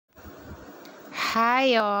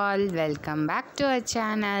Hi all, welcome back to our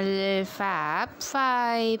channel Fab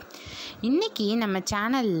 5. இன்னைக்கு நம்ம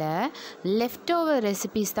சேனலில் லெஃப்ட் ஓவர்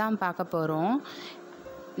ரெசிபீஸ் தான் பார்க்க போகிறோம்.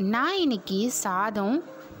 நான் இன்னைக்கு சாதம்,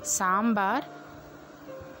 சாம்பார்,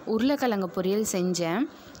 உருளைக்கிழங்கு பொரியல் செஞ்சேன்.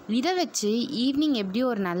 இதை வச்சு ஈவினிங் எப்படி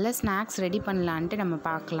ஒரு நல்ல ஸ்நாக்ஸ் ரெடி பண்ணலான்ட்டு நம்ம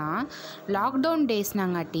பார்க்கலாம். லாக்டவுன்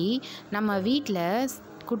டேஸ்னாங்காட்டி நம்ம வீட்டில்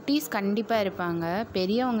குட்டீஸ் கண்டிப்பாக இருப்பாங்க.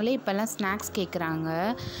 பெரியவங்களே இப்போல்லாம் ஸ்நாக்ஸ் கேட்குறாங்க.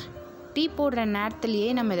 டீ போடுற நேரத்துலையே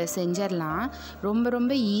நம்ம இதை செஞ்சிடலாம்.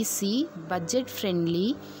 ரொம்ப ஈஸி, பட்ஜெட் ஃப்ரெண்ட்லி,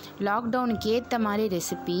 லாக்டவுனுக்கு ஏற்ற மாதிரி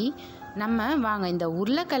ரெசிபி. நம்ம வாங்க இந்த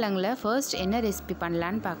உருளைக்கிழங்குல ஃபர்ஸ்ட் என்ன ரெசிபி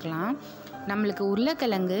பண்ணலான்னு பார்க்கலாம். நம்மளுக்கு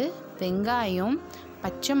உருளைக்கிழங்கு, வெங்காயம்,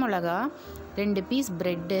 பச்சை மிளகா, 2 பீஸ்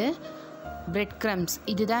பிரெட் க்ரம்ஸ்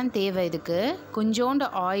இதுதான் தேவை. இதுக்கு கொஞ்சோண்டு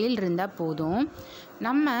ஆயில் இருந்தால் போதும்.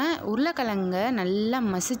 நம்ம உருளைக்கிழங்க நல்லா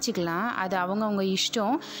மசிச்சுக்கலாம். அது அவங்கவுங்க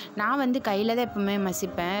இஷ்டம். நான் கையில் தான் எப்பவுமே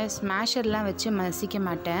மசிப்பேன். ஸ்மாஷர்லாம் வச்சு மசிக்க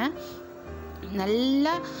மாட்டேன்.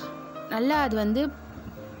 நல்லா அது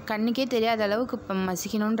கண்ணுக்கே தெரியாத அளவுக்கு இப்போ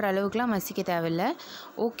மசிக்கணுன்ற அளவுக்குலாம் மசிக்க தேவையில்லை.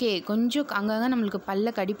 ஓகே, கொஞ்சம் அங்கங்கே நம்மளுக்கு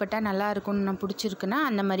பல்ல கடிப்பட்டால் நல்லா இருக்கும்னு நான் பிடிச்சிருக்குன்னா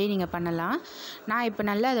அந்த மாதிரியே நீங்கள் பண்ணலாம். நான் இப்போ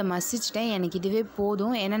நல்லா அதை மசிச்சிட்டேன். எனக்கு இதுவே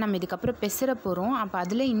போதும். ஏன்னா நம்ம இதுக்கப்புறம் பெசற போகிறோம். அப்போ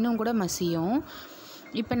அதில் இன்னும் கூட மசியும்.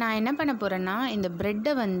 இப்போ நான் என்ன பண்ண போகிறேன்னா, இந்த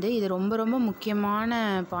ப்ரெட்டை இது ரொம்ப முக்கியமான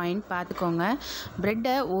பாயிண்ட் பார்த்துக்கோங்க.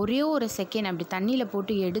 ப்ரெட்டை ஒரே ஒரு செகண்ட் அப்படி தண்ணியில்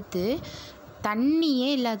போட்டு எடுத்து தண்ணியே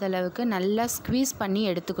இல்லாத அளவுக்கு நல்லா ஸ்க்வீஸ் பண்ணி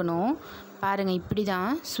எடுத்துக்கணும். பாருங்கள், இப்படி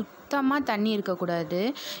தான், சுத்தமாக தண்ணி இருக்கக்கூடாது.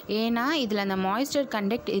 ஏன்னா இதில் அந்த மாய்ஸ்சர்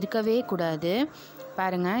கண்டெக்ட் இருக்கவே கூடாது.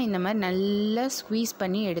 பாருங்கள், இந்த மாதிரி நல்லா ஸ்க்வீஸ்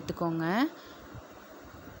பண்ணி எடுத்துக்கோங்க.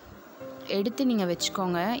 எடுத்து நீங்கள்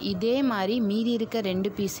வச்சுக்கோங்க. இதே மாதிரி மீதி இருக்க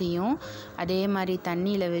 2 பீஸையும் அதே மாதிரி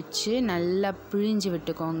தண்ணியில் வச்சு நல்லா பிழிஞ்சு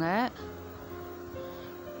விட்டுக்கோங்க.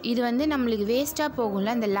 இது நம்மளுக்கு வேஸ்ட்டாக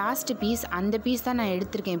போகும்ல, இந்த லாஸ்ட் பீஸ், அந்த பீஸ் தான் நான்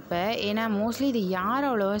எடுத்திருக்கேன் இப்போ. ஏன்னா மோஸ்ட்லி இது யாரும்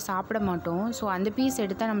அவ்வளோவா சாப்பிட மாட்டோம். ஸோ அந்த பீஸ்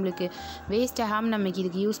எடுத்தால் நம்மளுக்கு வேஸ்ட் ஆகாமல் நமக்கு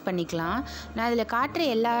இதுக்கு யூஸ் பண்ணிக்கலாம். நான் இதில் காட்டுற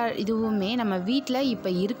எல்லா இதுவுமே நம்ம வீட்டில்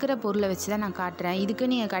இப்போ இருக்கிற பொருளை வச்சு தான் நான் காட்டுறேன். இதுக்கு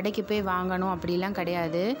நீங்கள் கடைக்கு போய் வாங்கணும் அப்படிலாம்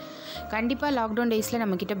கிடையாது. கண்டிப்பாக லாக்டவுன் டேஸில்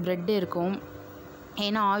நம்மக்கிட்ட ப்ரெட் இருக்கும்.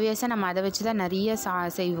 ஏன்னா ஆப்வியஸாக நம்ம அதை வச்சு தான் நிறைய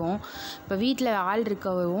செய்வோம். இப்போ வீட்டில் ஆள்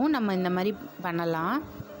இருக்கவும் நம்ம இந்த மாதிரி பண்ணலாம்.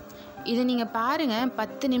 இது நீங்கள் பாருங்கள்,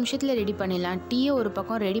 10 நிமிஷத்தில் ரெடி பண்ணிடலாம். டீயை ஒரு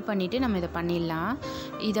பக்கம் ரெடி பண்ணிவிட்டு நம்ம இதை பண்ணிடலாம்.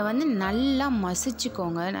 இதை நல்லா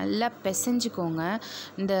மசிச்சுக்கோங்க, நல்லா பிசைஞ்சுக்கோங்க.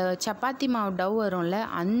 இந்த சப்பாத்தி மாவு டவ் வரும்ல,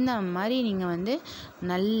 அந்த மாதிரி நீங்கள்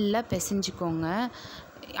நல்லா பிசைஞ்சுக்கோங்க.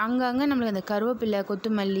 அங்கங்கே நம்மளுக்கு அந்த கருவேப்பிலை,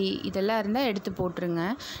 கொத்தமல்லி இதெல்லாம் இருந்தால் எடுத்து போட்டுருங்க.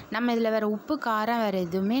 நம்ம இதில் வேறு உப்பு, காரம் வேறு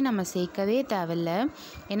எதுவுமே நம்ம சேர்க்கவே தேவையில்லை.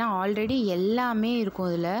 ஏன்னா ஆல்ரெடி எல்லாமே இருக்கும்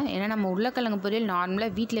இதில். ஏன்னா நம்ம உருளைக்கிழங்கு பொரியல்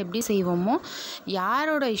நார்மலாக வீட்டில் எப்படி செய்வோமோ,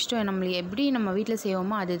 யாரோட இஷ்டம் நம்மளுக்கு எப்படி நம்ம வீட்டில்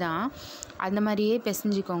செய்வோமோ அதுதான். அந்த மாதிரியே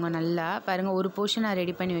பிசைஞ்சிக்கோங்க நல்லா. பாருங்கள், ஒரு போர்ஷன் நான்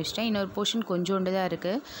ரெடி பண்ணி வச்சிட்டேன். இன்னொரு போர்ஷன் கொஞ்சோண்டு தான்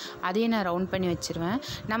இருக்குது. அதையும் நான் ரவுண்ட் பண்ணி வச்சுருவேன்.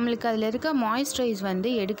 நம்மளுக்கு அதில் இருக்க மாய்ஸ்சரைஸ்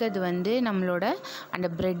எடுக்கிறது நம்மளோட அந்த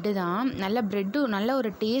ப்ரெட்டு தான். நல்ல ஒரு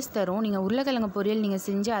டேஸ்ட் தரும். நீங்கள் உருளைக்கிழங்கு பொரியல் நீங்கள்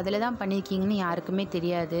செஞ்சு அதில் தான் பண்ணியிருக்கீங்கன்னு யாருக்குமே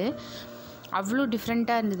தெரியாது. அவ்வளோ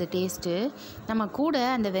டிஃப்ரெண்ட்டாக இருந்தது டேஸ்ட்டு. நம்ம கூட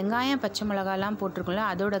அந்த வெங்காயம், பச்சை மிளகாலாம் போட்டிருக்கோம்ல,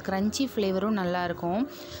 அதோட க்ரன்ச்சி ஃப்ளேவரும் நல்லாயிருக்கும்.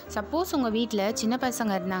 சப்போஸ் உங்கள் வீட்டில் சின்ன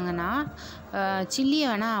பசங்க இருந்தாங்கன்னா சில்லியை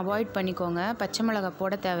வேணால் அவாய்ட் பண்ணிக்கோங்க. பச்சை மிளகா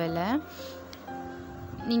போட தேவையில்லை.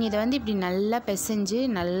 நீங்கள் இதை இப்படி நல்லா பிசைஞ்சு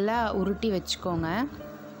நல்லா உருட்டி வச்சுக்கோங்க.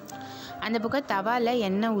 அந்த பக்கம் தவாவில்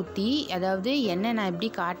எண்ணெய் ஊற்றி, அதாவது எண்ணெய் நான் எப்படி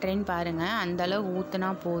காட்டுறேன்னு பாருங்கள், அந்தளவு ஊற்றினா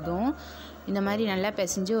போதும். இந்த மாதிரி நல்லா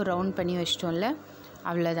பிசைஞ்சு ஒரு ரவுண்ட் பண்ணி வச்சிட்டோம்ல,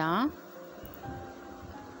 அவ்வளோதான்.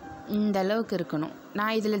 இந்த அளவுக்கு இருக்கணும்.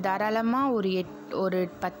 நான் இதில் தாராளமாக ஒரு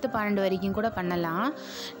 10-12 வரைக்கும் கூட பண்ணலாம்.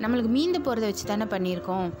 நம்மளுக்கு மீந்து போகிறத வச்சு தானே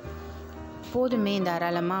பண்ணியிருக்கோம், போதுமே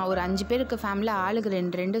தாராளமாக. ஒரு 5 பேருக்கு ஃபேமிலியில் ஆளுக்கு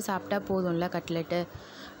 2 சாப்பிட்டா போதும்ல கட்லெட்டு.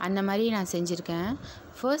 அந்த மாதிரி நான் செஞ்சுருக்கேன்.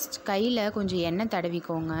 ஃபர்ஸ்ட் கையில் கொஞ்சம் எண்ணெய்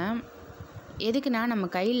தடவிக்கோங்க. எதுக்குன்னா நம்ம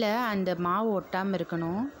கையில் அந்த மாவு ஒட்டாமல்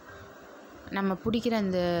இருக்கணும். நம்ம பிடிக்கிற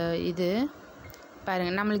அந்த இது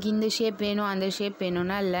பாருங்கள், நம்மளுக்கு இந்த ஷேப் வேணும், அந்த ஷேப்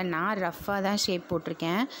வேணும்னா இல்லை, நான் ரஃப்பாக தான் ஷேப்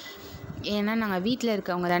போட்டிருக்கேன். ஏன்னா நாங்கள் வீட்டில்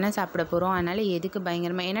இருக்கவங்க தானே சாப்பிட போகிறோம். அதனால் எதுக்கு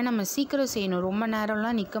பயங்கரமாக, ஏன்னா நம்ம சீக்கிரம் செய்யணும். ரொம்ப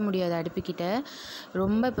நேரம்லாம் நிற்க முடியாது அடுப்புக்கிட்ட.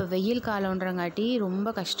 இப்போ வெயில் காலன்றங்காட்டி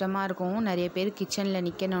ரொம்ப கஷ்டமாக இருக்கும் நிறைய பேர் கிச்சனில்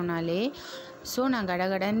நிற்கணுன்னாலே. ஸோ நான்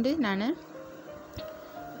கடகடண்டு நான்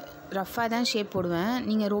ரஃப்பாக தான் ஷேப் போடுவேன்.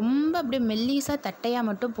 நீங்கள் ரொம்ப அப்படியே மெல்லிஸாக தட்டையாக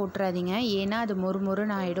மட்டும் போட்டுறாதீங்க. ஏன்னா அது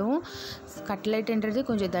மொறுன்னு ஆகிடும். கட்லெட்டுன்றது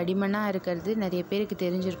கொஞ்சம் தடிமனாக இருக்கிறது நிறைய பேருக்கு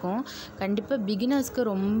தெரிஞ்சிருக்கும். கண்டிப்பாக பிகினர்ஸ்க்கு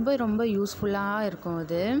ரொம்ப யூஸ்ஃபுல்லாக இருக்கும்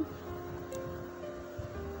அது.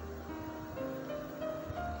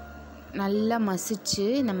 நல்லா மசிச்சு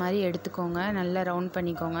இந்த மாதிரி எடுத்துக்கோங்க, நல்லா ரவுண்ட்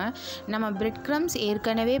பண்ணிக்கோங்க. நம்ம பிரெட் க்ரம்ஸ்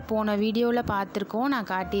ஏற்கனவே போன வீடியோவில் பார்த்துருக்கோம், நான்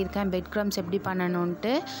காட்டியிருக்கேன் பிரெட் க்ரம்ஸ் எப்படி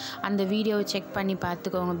பண்ணணுன்ட்டு. அந்த வீடியோவை செக் பண்ணி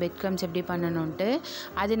பார்த்துக்கோங்க பிரெட் க்ரம்ஸ் எப்படி பண்ணணுன்ட்டு.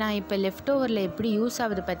 அது நான் இப்போ லெஃப்ட் ஓவரில் எப்படி யூஸ்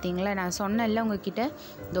ஆகுது பார்த்தீங்களா, நான் சொன்னேன்ல உங்ககிட்ட,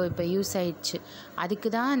 இதோ இப்போ யூஸ் ஆகிடுச்சு. அதுக்கு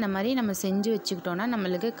தான் இந்த மாதிரி நம்ம செஞ்சு வச்சுக்கிட்டோன்னா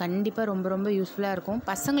நம்மளுக்கு கண்டிப்பாக ரொம்ப ரொம்ப யூஸ்ஃபுல்லாக இருக்கும்.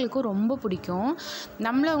 பசங்களுக்கும் ரொம்ப பிடிக்கும்.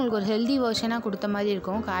 நம்மளும் அவங்களுக்கு ஒரு ஹெல்தி வெர்ஷனாக கொடுத்த மாதிரி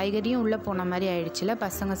இருக்கும். காய்கறியும் உள்ளே போன மாதிரி ஆயிடுச்சுல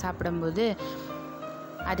பசங்க சாப்பிடும்போது.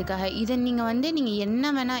 அதுக்காக இதை நீங்கள்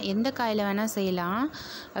என்ன வேணால், எந்த காயில் வேணால் செய்யலாம்.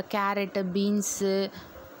 கேரட்டு, பீன்ஸு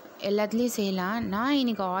எல்லாத்துலேயும் செய்யலாம். நான்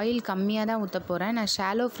இன்றைக்கி ஆயில் கம்மியாக தான் ஊற்ற போகிறேன். நான்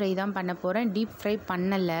ஷாலோ ஃப்ரை தான் பண்ண போகிறேன், டீப் ஃப்ரை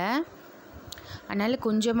பண்ணலை. அதனால்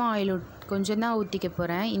கொஞ்சம் தான் ஊற்றிக்க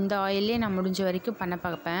போகிறேன். இந்த ஆயிலே நான் முடிஞ்ச வரைக்கும் பண்ண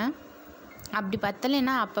பார்ப்பேன். அப்படி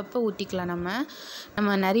பத்தலைன்னா அப்பப்போ ஊற்றிக்கலாம்.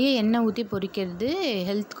 நம்ம நிறைய எண்ணெய் ஊற்றி பொரிக்கிறது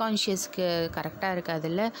ஹெல்த் கான்ஷியஸ்க்கு கரெக்டாக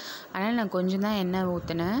இருக்காதுல்ல. அதனால் நான் கொஞ்சம் தான் எண்ணெய்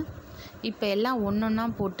ஊற்றினேன். இப்போ எல்லாம் ஒன்றா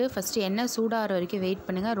போட்டு ஃபஸ்ட்டு எண்ணெய் சூடாகிற வரைக்கும் வெயிட்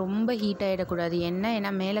பண்ணுங்கள். ரொம்ப ஹீட் ஆகிடக்கூடாது எண்ணெய்,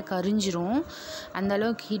 ஏன்னா மேலே கரிஞ்சிரும்.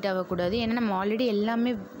 அந்தளவுக்கு ஹீட் ஆகக்கூடாது. ஏன்னா நம்ம ஆல்ரெடி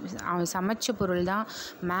எல்லாமே சமைச்ச பொருள் தான்.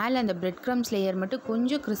 மேலே அந்த பிரெட் க்ரம்ஸ் லேயர் மட்டும்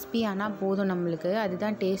கொஞ்சம் கிறிஸ்பி ஆனால் போதும் நம்மளுக்கு,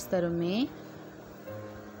 அதுதான் டேஸ்ட் தருமே.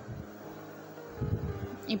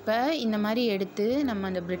 இப்போ இந்த மாதிரி எடுத்து நம்ம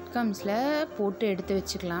அந்த பிரெட் க்ரம்ஸில் போட்டு எடுத்து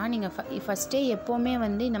வச்சுக்கலாம். நீங்கள் ஃபஸ்ட்டே எப்போவுமே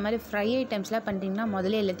இந்த மாதிரி ஃப்ரை ஐட்டம்ஸ்லாம் பண்ணுறீங்கன்னா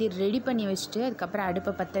முதல்ல எல்லாத்தையும் ரெடி பண்ணி வச்சுட்டு அதுக்கப்புறம்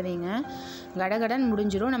அடுப்பை பற்ற வைங்க. கடகடன்னு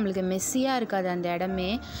முடிஞ்சிடும், நம்மளுக்கு மெஸ்ஸியாக இருக்காது அந்த இடமே.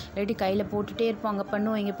 ரெடி கையில் போட்டுகிட்டே இருப்போம், அங்கே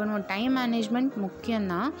பண்ணுவோம் இங்கே பண்ணுவோம். டைம் மேனேஜ்மெண்ட்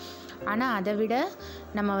முக்கியம்தான். ஆனால் அதை விட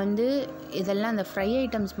நம்ம இதெல்லாம் அந்த ஃப்ரை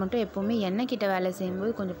ஐட்டம்ஸ் மட்டும் எப்போவுமே எண்ணெய் கிட்ட வேலை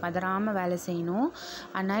செய்யும்போது கொஞ்சம் பதறாமல் வேலை செய்யணும்.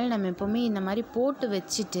 அதனால் நம்ம எப்போவுமே இந்த மாதிரி போட்டு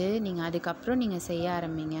வச்சுட்டு அதுக்கப்புறம் நீங்கள் செய்ய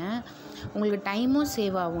ஆரம்பிங்க. உங்களுக்கு டைமும்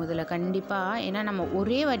சேவ் ஆகும் இதில் கண்டிப்பாக. ஏன்னா நம்ம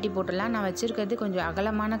ஒரே வாட்டி போட்டுடலாம். நான் வச்சுருக்கிறது கொஞ்சம்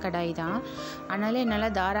அகலமான கடாய் தான், அதனால்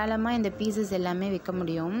என்னால் தாராளமாக இந்த பீசஸ் எல்லாமே வைக்க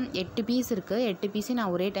முடியும். 8 பீஸ் இருக்குது, 8 பீஸையும்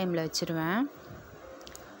நான் ஒரே டைமில் வச்சுருவேன்.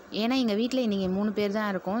 ஏன்னா எங்கள் வீட்டில் இன்றைக்கி 3 பேர் தான்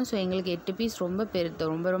இருக்கோம். ஸோ எங்களுக்கு 8 பீஸ் ரொம்ப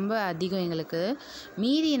ரொம்ப ரொம்ப அதிகம் எங்களுக்கு.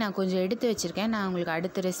 மீதி நான் கொஞ்சம் எடுத்து வச்சுருக்கேன். நான் உங்களுக்கு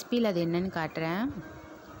அடுத்த ரெசிபியில் அது என்னென்னு காட்டுறேன்.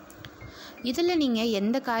 இதில் நீங்கள்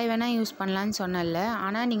எந்த காய் வேணால் யூஸ் பண்ணலான்னு சொன்னல,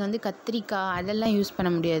 ஆனால் நீங்கள் கத்திரிக்காய் அதெல்லாம் யூஸ் பண்ண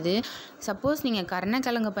முடியாது. சப்போஸ் நீங்கள்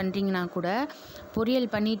கருணக்கிழங்கு பண்ணுறீங்கன்னா கூட, பொரியல்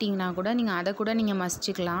பண்ணிட்டீங்கன்னா கூட நீங்கள் அதை கூட நீங்கள்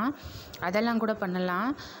மசிச்சுக்கலாம், அதெல்லாம் கூட பண்ணலாம்.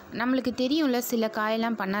 நம்மளுக்கு தெரியும்ல சில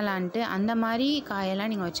காயெல்லாம் பண்ணலான்ட்டு, அந்த மாதிரி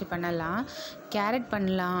காயெல்லாம் நீங்கள் வச்சு பண்ணலாம். கேரட்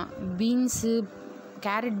பண்ணலாம்,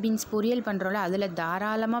 கேரட் பீன்ஸ் பொரியல் பண்ணுறோம்ல அதில்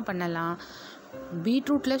தாராளமாக பண்ணலாம்.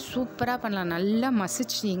 பீட்ரூட்டில் சூப்பராக பண்ணலாம். நல்லா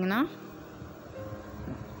மசிச்சிட்டிங்கன்னா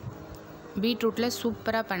பீட்ரூட்டில்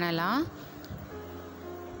சூப்பராக பண்ணலாம்.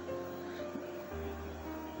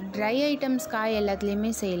 ட்ரை ஐட்டம்ஸ் காய்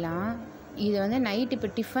எல்லாத்துலேயுமே செய்யலாம். இது நைட் இப்போ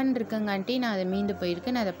டிஃபன் இருக்குங்காட்டி நான் அதை மீந்து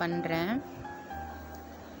போயிருக்கு, நான் அதை பண்ணுறேன்.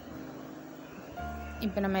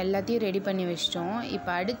 இப்போ நம்ம எல்லாத்தையும் ரெடி பண்ணி வச்சிட்டோம்.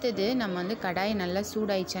 இப்போ அடுத்தது நம்ம கடாய் நல்லா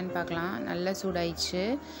சூடாயிடுச்சான்னு பார்க்கலாம். நல்லா சூடாயிடுச்சு.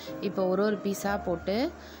 இப்போ ஒரு பீஸாக போட்டு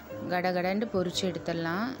கடகடன்ட்டு பொரிச்சு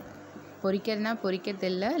எடுத்துடலாம். பொரிக்கிறது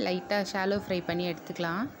இல்லை, லைட்டாக ஷாலோ ஃப்ரை பண்ணி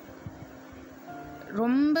எடுத்துக்கலாம்.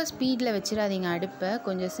 ரொம்ப ஸ்பீடில் வச்சிடாதீங்க அடுப்பை,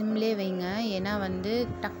 கொஞ்சம் சிம்லே வைங்க. ஏன்னா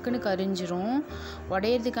டக்குன்னு கரிஞ்சிரும்,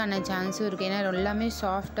 உடையிறதுக்கான சான்ஸும் இருக்குது. ஏன்னா எல்லாமே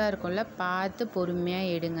சாஃப்டாக இருக்கும்ல, பார்த்து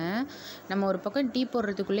பொறுமையாக எடுங்க. நம்ம ஒரு பக்கம் டீ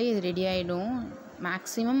போடுறதுக்குள்ளே இது ரெடி ஆகிடும்.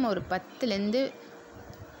 மேக்ஸிமம் ஒரு 10லேருந்து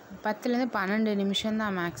 12 நிமிஷம்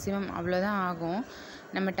தான் மேக்ஸிமம், அவ்வளோதான் ஆகும்.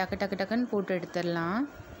 நம்ம டக்குன்னு போட்டு எடுத்துடலாம்.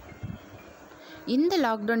 இந்த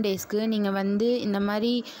லாக்டவுன் டேஸ்க்கு நீங்கள் இந்த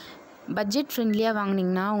மாதிரி பட்ஜெட் ஃப்ரெண்ட்லியாக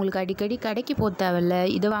வாங்கினீங்கன்னா உங்களுக்கு அடிக்கடி கடைக்கு போக தேவையில்ல.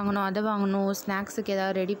 இதை வாங்கணும் அதை வாங்கணும், ஸ்நாக்ஸுக்கு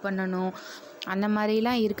ஏதாவது ரெடி பண்ணணும், அந்த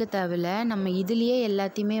மாதிரிலாம் இருக்க தேவையில்ல. நம்ம இதுலேயே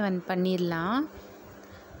எல்லாத்தையுமே பண்ணிடலாம்.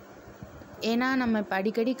 ஏன்னா நம்ம இப்போ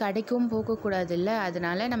அடிக்கடி கடைக்கும் போகக்கூடாதுல்ல,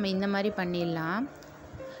 அதனால் நம்ம இந்த மாதிரி பண்ணிடலாம்.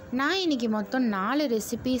 நான் இன்றைக்கி மொத்தம் 4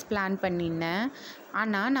 ரெசிபீஸ் பிளான் பண்ணியிருந்தேன்.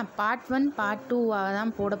 ஆனால் நான் பார்ட் 1 பார்ட் 2வாக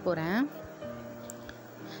தான் போட போகிறேன்.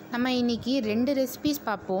 நம்ம இன்றைக்கி 2 ரெசிபீஸ்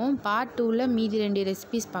பார்ப்போம். பார்ட் 2ல் மீதி 2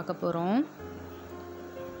 ரெசிபீஸ் பார்க்க போகிறோம்.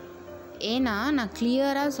 ஏன்னா நான்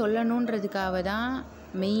கிளியராக சொல்லணுன்றதுக்காக தான்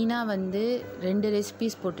மெயினாக 2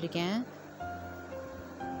 ரெசிபீஸ் போட்டிருக்கேன்.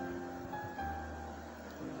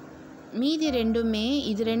 மீதி 2மே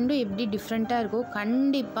இது 2ம் எப்படி டிஃப்ரெண்ட்டாக இருக்கோ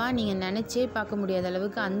கண்டிப்பாக நீங்கள் நினச்சே பார்க்க முடியாத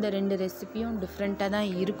அளவுக்கு அந்த 2 ரெசிபியும் டிஃப்ரெண்ட்டாக தான்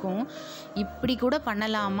இருக்கும். இப்படி கூட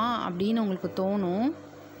பண்ணலாமா அப்படின்னு உங்களுக்கு தோணும்.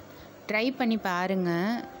 ட்ரை பண்ணி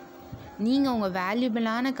பாருங்கள். நீங்கள் உங்கள்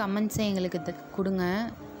வேல்யூபிளான கமெண்ட்ஸை எங்களுக்கு கொடுங்க.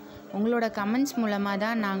 உங்களோட கமெண்ட்ஸ் மூலமாக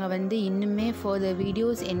தான் நாங்கள் இன்னுமே ஃபர்தர்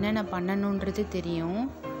வீடியோஸ் என்னென்ன பண்ணணுன்றது தெரியும்.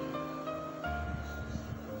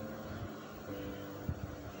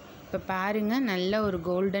 இப்போ பாருங்கள், நல்ல ஒரு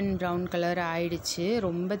கோல்டன் ப்ரௌன் கலர் ஆயிடுச்சு.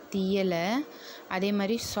 ரொம்ப தீயலை, அதே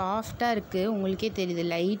மாதிரி சாஃப்டாக இருக்குது. உங்களுக்கே தெரியுது,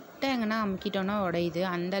 லைட்டாக எங்கன்னா அமுக்கிட்டோன்னா உடையுது,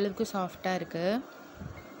 அந்தளவுக்கு சாஃப்டாக இருக்குது.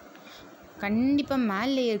 கண்டிப்பாக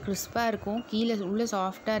மேல் லேயர் கிறிஸ்பாக இருக்கும், கீழே உள்ளே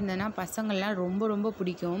சாஃப்டாக இருந்ததுன்னா பசங்கள்லாம் ரொம்ப ரொம்ப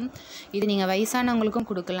பிடிக்கும். இது நீங்கள் வயசானவங்களுக்கும்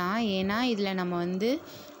கொடுக்கலாம், ஏன்னா இதில் நம்ம வந்து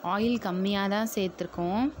ஆயில் கம்மியாக தான்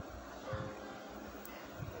சேர்த்துருக்கோம்.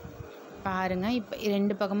 பாருங்கள், இப்போ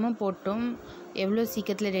 2 பக்கமும் போட்டும் எவ்வளோ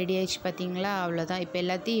சீக்கிரத்தில் ரெடி ஆகிடுச்சு பார்த்தீங்களா? அவ்வளோதான். இப்போ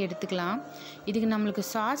எல்லாத்தையும் எடுத்துக்கலாம். இதுக்கு நம்மளுக்கு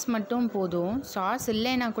சாஸ் மட்டும் போதும். சாஸ்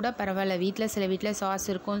இல்லைன்னா கூட பரவாயில்ல, சில வீட்டில் சாஸ்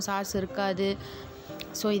இருக்கும், சாஸ் இருக்காது.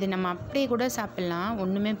 ஸோ இதை நம்ம அப்படியே கூட சாப்பிட்லாம்,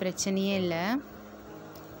 ஒன்றுமே பிரச்சனையே இல்லை.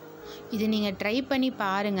 இது நீங்கள் ட்ரை பண்ணி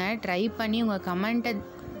பாருங்கள். ட்ரை பண்ணி உங்கள் கமெண்ட்டை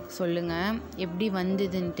சொல்லுங்கள் எப்படி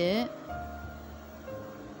வந்ததுன்ட்டு.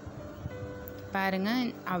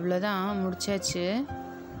 பாருங்கள், அவ்வளோதான், முடிச்சாச்சு.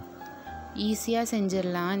 ஈஸியாக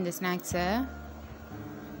செஞ்சிடலாம் இந்த ஸ்நாக்ஸை.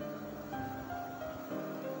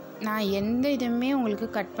 நான் எந்த இதுவுமே உங்களுக்கு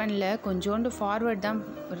கட் பண்ணல, கொஞ்சோண்டு ஃபார்வர்ட்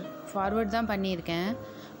தான் பண்ணியிருக்கேன்,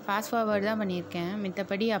 ஃபாஸ்ட் ஃபார்வர்ட் தான் பண்ணியிருக்கேன்.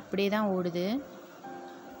 மித்தபடி அப்படியே தான் ஓடுது.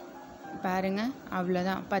 பாருங்கள்,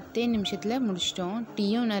 அவ்வளோதான், 10 நிமிஷத்தில் முடிச்சிட்டோம்.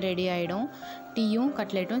 டீயும் இன்னும் ரெடி ஆகிடும். டீயும்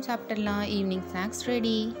கட்லெட்டும் சாப்பிட்றலாம். Evening snacks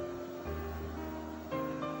ready.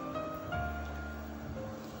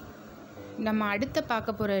 நம்ம அடுத்த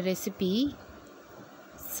பார்க்க போகிற ரெசிபி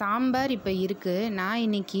சாம்பார். இப்போ இருக்குது, நான்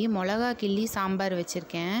இன்றைக்கி மிளகா கிள்ளி சாம்பார்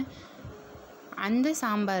வச்சுருக்கேன். அந்த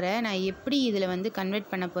சாம்பாரை நான் எப்படி இதில் வந்து கன்வெர்ட்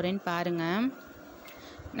பண்ண போகிறேன்னு பாருங்கள்.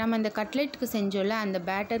 நம்ம இந்த கட்லெட்டுக்கு செஞ்சோம்ல, அந்த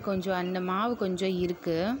பேட்டர் கொஞ்சம், அந்த மாவு கொஞ்சம்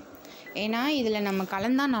இருக்குது. ஏன்னா இதில் நம்ம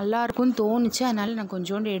கலந்தால் நல்லாயிருக்கும்னு தோணுச்சு, அதனால் நான்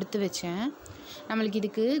கொஞ்சோண்டு எடுத்து வச்சேன். நம்மளுக்கு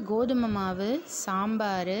இதுக்கு கோதுமை மாவு,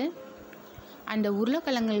 சாம்பார், அந்த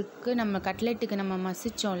உருளைக்கிழங்குக்கு நம்ம கட்லெட்டுக்கு நம்ம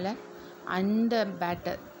மசித்தோம்ல அந்த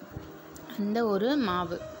பேட்டர், அந்த ஒரு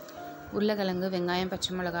மாவு, உருளைக்கிழங்கு, வெங்காயம்,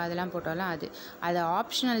 பச்சை மிளகாய் அதெல்லாம் போட்டாலும் அது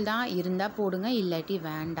ஆப்ஷனல் தான். இருந்தால் போடுங்க, இல்லாட்டி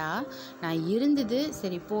வேண்டாம். நான் இருந்தது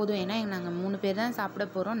சரி போதும், ஏன்னா நாங்கள் 3 பேர் தான் சாப்பிட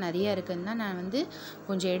போகிறோம், நிறைய இருக்குதுன்னு தான் நான் வந்து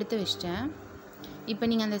கொஞ்சம் எடுத்து வச்சிட்டேன். இப்போ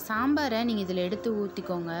நீங்கள் அந்த சாம்பாரை நீங்கள் இதில் எடுத்து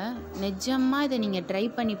ஊற்றிக்கோங்க. நிஜமாக இதை நீங்கள் ட்ரை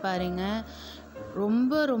பண்ணி பாருங்கள்,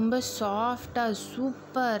 ரொம்ப ரொம்ப சாஃப்டாக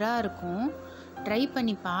சூப்பராக இருக்கும். ட்ரை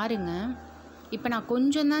பண்ணி பாருங்கள். இப்போ நான்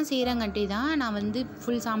கொஞ்சம் தான் செய்கிறேங்கட்டி தான் நான் வந்து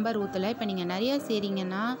ஃபுல் சாம்பார் ஊற்றலை. இப்போ நீங்கள் நிறையா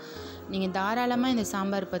செய்கிறீங்கன்னா நீங்கள் தாராளமாக இந்த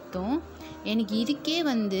சாம்பார் பற்றும். எனக்கு இதுக்கே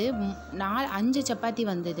வந்து 5 சப்பாத்தி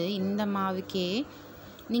வந்தது இந்த மாவுக்கே.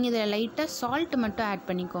 நீங்கள் இதில் லைட்டாக சால்ட் மட்டும் ஆட்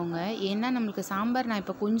பண்ணிக்கோங்க, ஏன்னா நம்மளுக்கு சாம்பார் நான்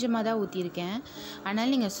இப்போ கொஞ்சமாக தான் ஊற்றிருக்கேன்.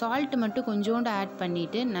 அதனால் நீங்கள் சால்ட் மட்டும் கொஞ்சோண்டு ஆட்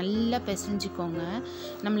பண்ணிவிட்டு நல்லா பிசைஞ்சிக்கோங்க,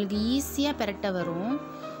 நம்மளுக்கு ஈஸியாக பிரட்ட வரும்.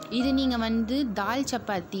 இது நீங்கள் வந்து தால்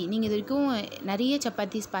சப்பாத்தி, நீங்கள் இது வரைக்கும் நிறைய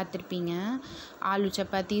சப்பாத்திஸ் பார்த்துருப்பீங்க. ஆலு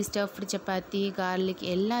சப்பாத்தி, ஸ்டஃப்டு சப்பாத்தி, கார்லிக்,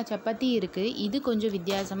 எல்லா சப்பாத்தியும் இருக்குது. இது கொஞ்சம்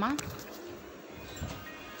வித்தியாசமாக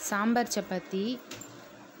சாம்பார் சப்பாத்தி.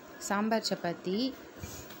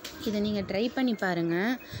 இதை நீங்கள் ட்ரை பண்ணி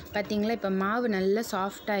பாருங்கள். பார்த்தீங்களா, இப்போ மாவு நல்லா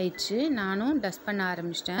சாஃப்ட் ஆயிடுச்சு. நானும் டஸ்ட் பண்ண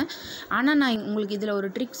ஆரம்பிச்சிட்டேன். ஆனால் நான் உங்களுக்கு இதில் ஒரு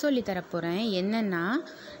ட்ரிக் சொல்லி தரப்போகிறேன். என்னென்னா,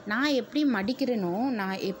 நான் எப்படி மடிக்கிறேனோ,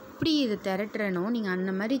 நான் எப்படி இதை திரட்டுறேனோ, நீங்கள்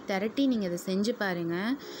அந்த மாதிரி திரட்டி நீங்கள் இதை செஞ்சு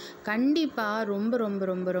பாருங்கள். கண்டிப்பாக ரொம்ப ரொம்ப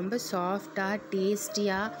ரொம்ப ரொம்ப சாஃப்டாக,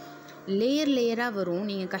 டேஸ்டியாக, லேயராக வரும்.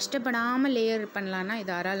 நீங்கள் கஷ்டப்படாமல் லேயர் பண்ணலான்னா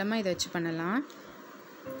தாராளமாக இதை வச்சு பண்ணலாம்.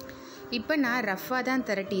 இப்போ நான் ரஃப்பாக தான்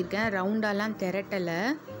திரட்டியிருக்கேன், ரவுண்டாலாம் திரட்டலை.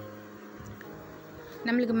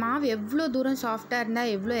 நம்மளுக்கு மாவு எவ்வளோ தூரம் சாஃப்டாக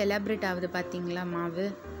இருந்தால் எவ்வளோ எலாபரேட் ஆகுது பார்த்தீங்களா மாவு.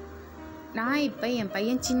 நான் இப்போ என்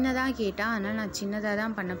பையன் சின்னதாக கேட்டான், அதனால் நான் சின்னதாக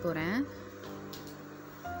தான் பண்ண போகிறேன்.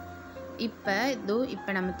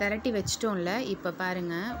 இப்போ நம்ம திரட்டி வச்சிட்டோம்ல. இப்போ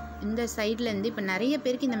பாருங்கள், இந்த சைட்லேருந்து இப்போ நிறைய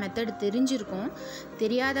பேருக்கு இந்த மெத்தட் தெரிஞ்சிருக்கும்,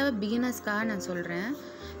 தெரியாத பிகினர்ஸ்க்காக நான் சொல்கிறேன்.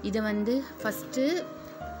 இதை வந்து ஃபஸ்ட்டு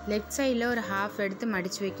லெஃப்ட் சைடில் ஒரு ஹாஃப் எடுத்து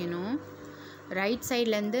மடித்து வைக்கணும். ரைட்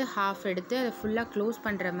சைட்லேருந்து ஹாஃப் எடுத்து அதை ஃபுல்லாக க்ளோஸ்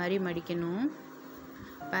பண்ணுற மாதிரி மடிக்கணும்.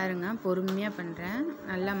 பாருங்கள், பொறுமையாக பண்ணுறேன்.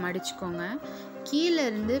 நல்லா மடிச்சுக்கோங்க, கீழே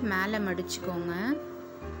இருந்து மேலே மடிச்சுக்கோங்க.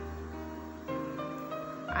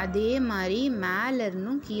 அதே மாதிரி மேலே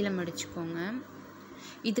இருந்தும் கீழே மடிச்சுக்கோங்க.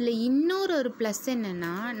 இதில் இன்னொரு ப்ளஸ்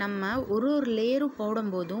என்னென்னா, நம்ம ஒரு லேயரும்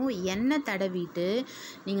போடும்போதும் எண்ணெய் தடவிட்டு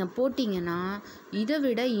நீங்கள் போட்டிங்கன்னா இதை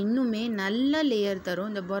விட இன்னுமே நல்ல லேயர்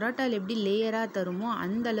தரும். இந்த பரோட்டாவில் எப்படி லேயராக தருமோ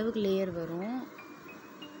அந்த அளவுக்கு லேயர் வரும்.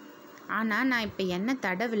 ஆனால் நான் இப்போ எண்ணெய்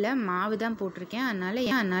தடவில் மாவு தான் போட்டிருக்கேன்,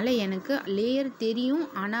 அதனால் எனக்கு லேயர் தெரியும்.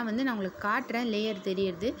 ஆனால் வந்து நான் உங்களுக்கு காட்டுறேன், லேயர்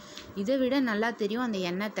தெரியறது இதை விட நல்லா தெரியும் அந்த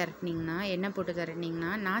எண்ணெய் போட்டு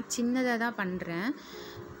திரட்டினீங்கன்னா. நான் சின்னதாக தான் பண்ணுறேன்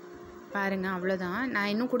பாருங்கள், அவ்வளோதான்.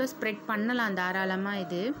 நான் இன்னும் கூட ஸ்ப்ரெட் பண்ணலாம் தாராளமாக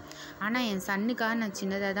இது, ஆனால் என் சன்னுக்காக நான்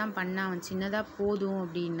சின்னதாக தான் பண்ணேன். அவன் சின்னதாக போதும்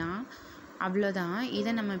அப்படின்னா அவ்வளோதான்.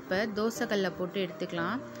 இதை நம்ம இப்போ தோசைக்கல்லில் போட்டு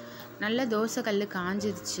எடுத்துக்கலாம். நல்லா தோசை கல்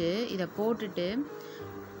காஞ்சிருச்சு. இதை போட்டுட்டு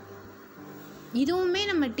இதுவுமே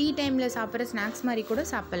நம்ம டீ டைமில் சாப்பிட்ற ஸ்நாக்ஸ் மாதிரி கூட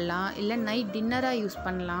சாப்பிட்லாம், இல்லை நைட் டின்னராக யூஸ்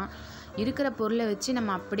பண்ணலாம். இருக்கிற பொருளை வச்சு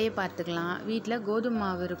நம்ம அப்படியே பார்த்துக்கலாம். வீட்டில் கோதுமை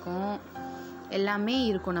மாவு இருக்கும், எல்லாமே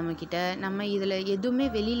இருக்கும் நம்மக்கிட்ட. நம்ம இதில் எதுவுமே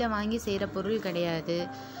வெளியில் வாங்கி செய்கிற பொருள் கிடையாது.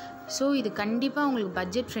 ஸோ இது கண்டிப்பாக உங்களுக்கு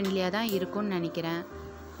பட்ஜெட் ஃப்ரெண்ட்லியாக தான் இருக்கும்னு நினைக்கிறேன்.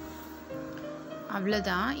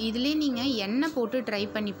 அவ்வளோதான். இதிலே நீங்கள் எண்ணெய் போட்டு ட்ரை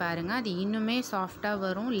பண்ணி பாருங்கள், அது இன்னுமே சாஃப்டாக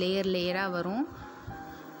வரும், லேயராக வரும்.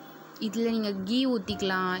 இதில் நீங்கள் கீ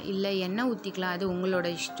ஊற்றிக்கலாம், இல்லை எண்ணெய் ஊற்றிக்கலாம், அது உங்களோட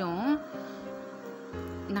இஷ்டம்.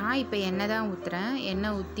 நான் இப்போ எண்ணெய் தான் ஊற்றுறேன்.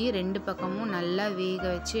 எண்ணெய் ஊற்றி 2 பக்கமும் நல்லா வேக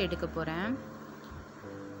வச்சு எடுக்க போகிறேன்.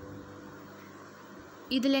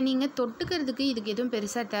 இதில் நீங்கள் தொட்டுக்கிறதுக்கு இதுக்கு எதுவும்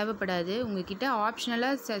பெருசாக தேவைப்படாது. உங்கள்கிட்ட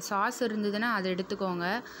ஆப்ஷனலாக சாஸ் இருந்ததுன்னா அதை எடுத்துக்கோங்க.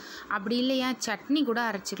 அப்படி இல்லையா சட்னி கூட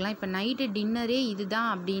அரைச்சிக்கலாம். இப்போ நைட்டு டின்னரே இது தான்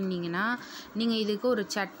அப்படின்னீங்கன்னா நீங்கள் இதுக்கு ஒரு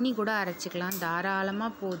சட்னி கூட அரைச்சிக்கலாம்,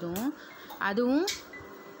 தாராளமாக போதும்.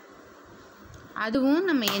 அதுவும்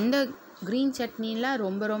நம்ம எந்த க்ரீன் சட்னிலாம்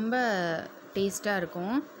ரொம்ப ரொம்ப டேஸ்ட்டாக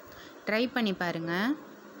இருக்கும். ட்ரை பண்ணி பாருங்கள்.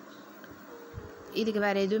 இதுக்கு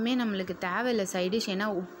வேறு எதுவுமே நம்மளுக்கு தேவையில்லை சைடிஷ். ஏன்னா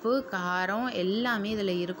உப்பு காரம் எல்லாமே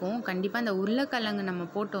இதில் இருக்கும். கண்டிப்பாக அந்த உருளைக்கிழங்கு நம்ம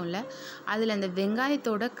போட்டோம்ல, அதில் அந்த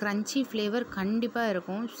வெங்காயத்தோட க்ரன்ச்சி ஃப்ளேவர் கண்டிப்பாக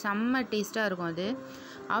இருக்கும். செம்ம டேஸ்ட்டாக இருக்கும் அது.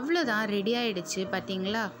 அவ்வளோதான், ரெடி ஆகிடுச்சு.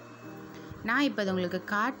 பார்த்தீங்களா? நான் இப்போ அதை உங்களுக்கு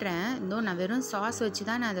காட்டுறேன். நான் வெறும் சாஸ் வச்சு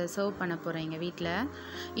தான் நான் அதை சர்வ் பண்ண போகிறேன் எங்கள் வீட்டில்.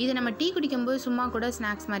 இது நம்ம டீ குடிக்கும்போது சும்மா கூட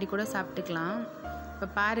ஸ்நாக்ஸ் மாதிரி கூட சாப்பிட்டுக்கலாம். இப்போ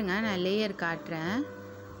பாருங்கள், நான் லேயர் காட்டுறேன்.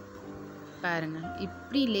 பாருங்கள்,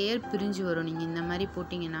 இப்படி லேயர் பிரிஞ்சு வரும். நீங்கள் இந்த மாதிரி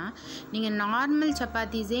போட்டிங்கன்னா, நீங்கள் நார்மல்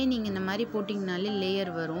சப்பாத்திஸே நீங்கள் இந்த மாதிரி போட்டிங்கனாலே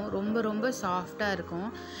லேயர் வரும். ரொம்ப ரொம்ப சாஃப்டாக இருக்கும்.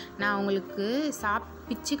 நான் உங்களுக்கு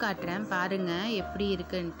பிச்சு காட்டுறேன், பாருங்கள் எப்படி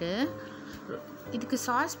இருக்குன்ட்டு. இதுக்கு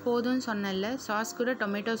சாஸ் போதும்னு சொன்னல, சாஸ் கூட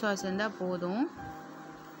டொமேட்டோ சாஸ் இருந்தால் போதும்.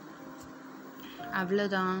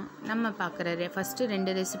 அவ்வளோதான். நம்ம பார்க்குற ஃபஸ்ட்டு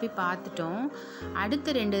 2 ரெசிபி பார்த்துட்டோம்.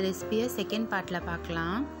 அடுத்த 2 ரெசிபியை செகண்ட் பார்ட்டில்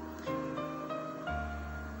பார்க்கலாம்.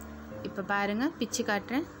 இப்போ பாருங்கள், பிச்சு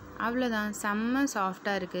காட்டுறேன். அவ்வளோதான், செம்ம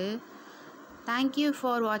சாஃப்டாக இருக்குது. தேங்க்யூ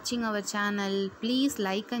ஃபார் வாட்சிங் our channel. Please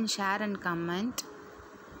like and share and comment.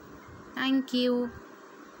 Thank you.